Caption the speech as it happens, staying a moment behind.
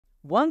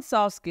One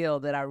soft skill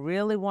that I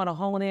really want to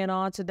hone in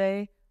on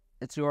today,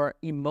 it's your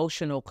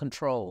emotional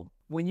control.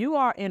 When you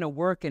are in a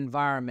work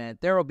environment,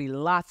 there will be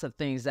lots of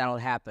things that'll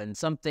happen.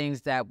 Some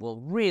things that will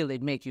really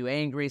make you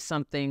angry,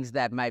 some things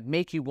that might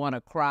make you want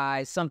to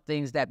cry, some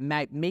things that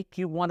might make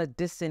you want to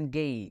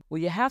disengage. Well,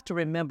 you have to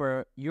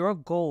remember your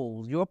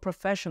goal, your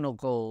professional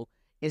goal,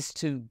 is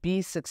to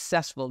be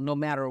successful no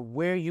matter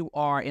where you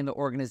are in the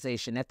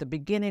organization, at the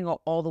beginning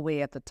or all the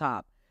way at the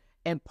top.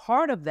 And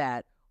part of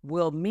that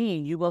will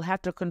mean you will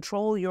have to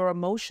control your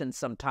emotions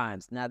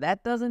sometimes. Now,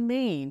 that doesn't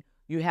mean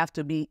you have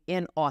to be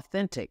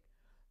inauthentic,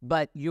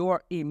 but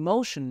your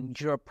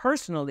emotions, your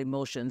personal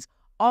emotions,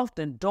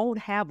 often don't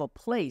have a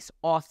place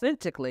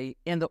authentically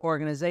in the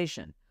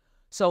organization.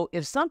 So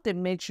if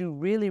something makes you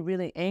really,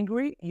 really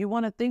angry, you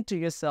want to think to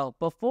yourself,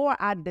 before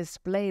I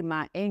display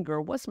my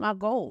anger, what's my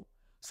goal?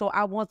 So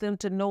I want them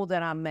to know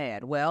that I'm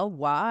mad. Well,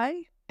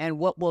 why? And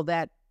what will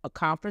that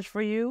accomplish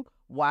for you?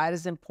 Why it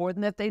is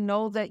important that they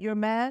know that you're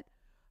mad?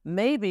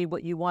 Maybe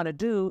what you want to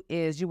do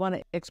is you want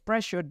to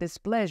express your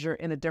displeasure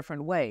in a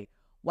different way.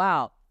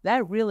 Wow,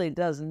 that really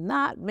does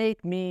not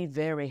make me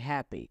very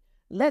happy.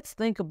 Let's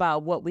think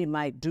about what we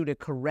might do to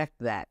correct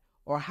that,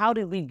 or how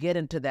did we get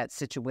into that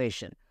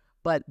situation?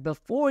 But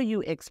before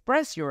you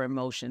express your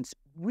emotions,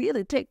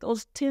 really take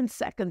those 10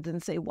 seconds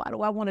and say, why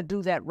do I want to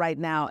do that right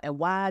now? And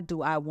why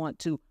do I want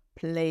to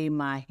play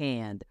my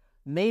hand?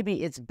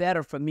 Maybe it's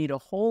better for me to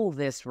hold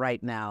this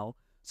right now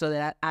so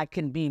that I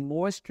can be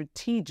more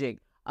strategic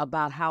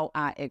about how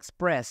I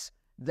express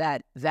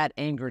that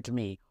anger to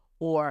me.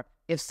 Or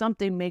if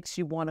something makes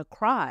you want to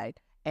cry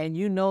and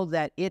you know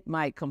that it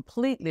might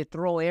completely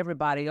throw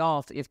everybody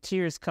off if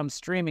tears come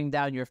streaming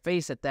down your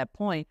face at that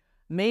point,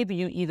 maybe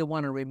you either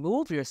want to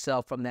remove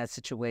yourself from that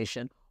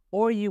situation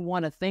or you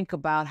want to think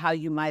about how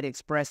you might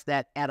express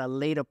that at a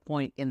later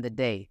point in the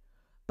day.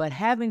 But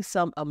having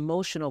some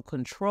emotional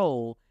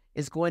control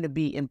is going to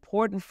be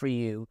important for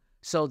you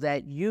so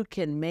that you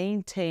can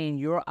maintain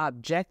your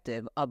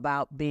objective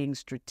about being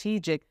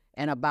strategic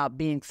and about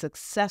being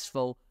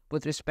successful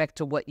with respect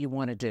to what you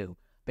want to do.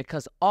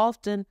 Because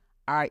often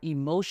our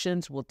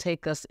emotions will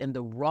take us in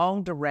the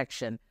wrong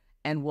direction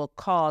and will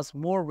cause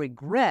more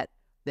regret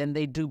than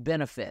they do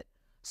benefit.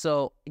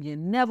 So you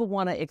never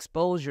want to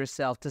expose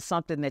yourself to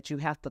something that you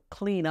have to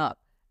clean up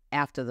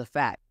after the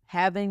fact.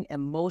 Having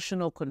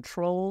emotional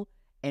control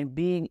and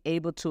being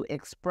able to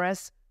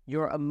express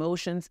your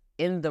emotions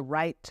in the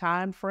right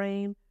time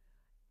frame,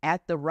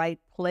 at the right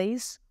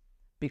place,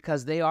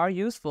 because they are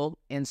useful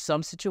in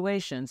some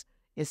situations,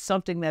 is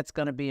something that's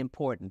going to be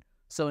important.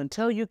 So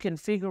until you can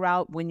figure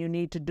out when you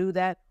need to do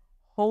that,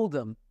 hold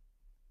them,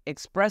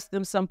 express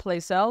them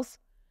someplace else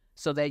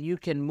so that you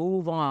can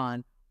move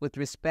on with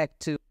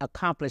respect to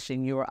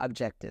accomplishing your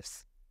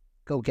objectives.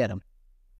 Go get them.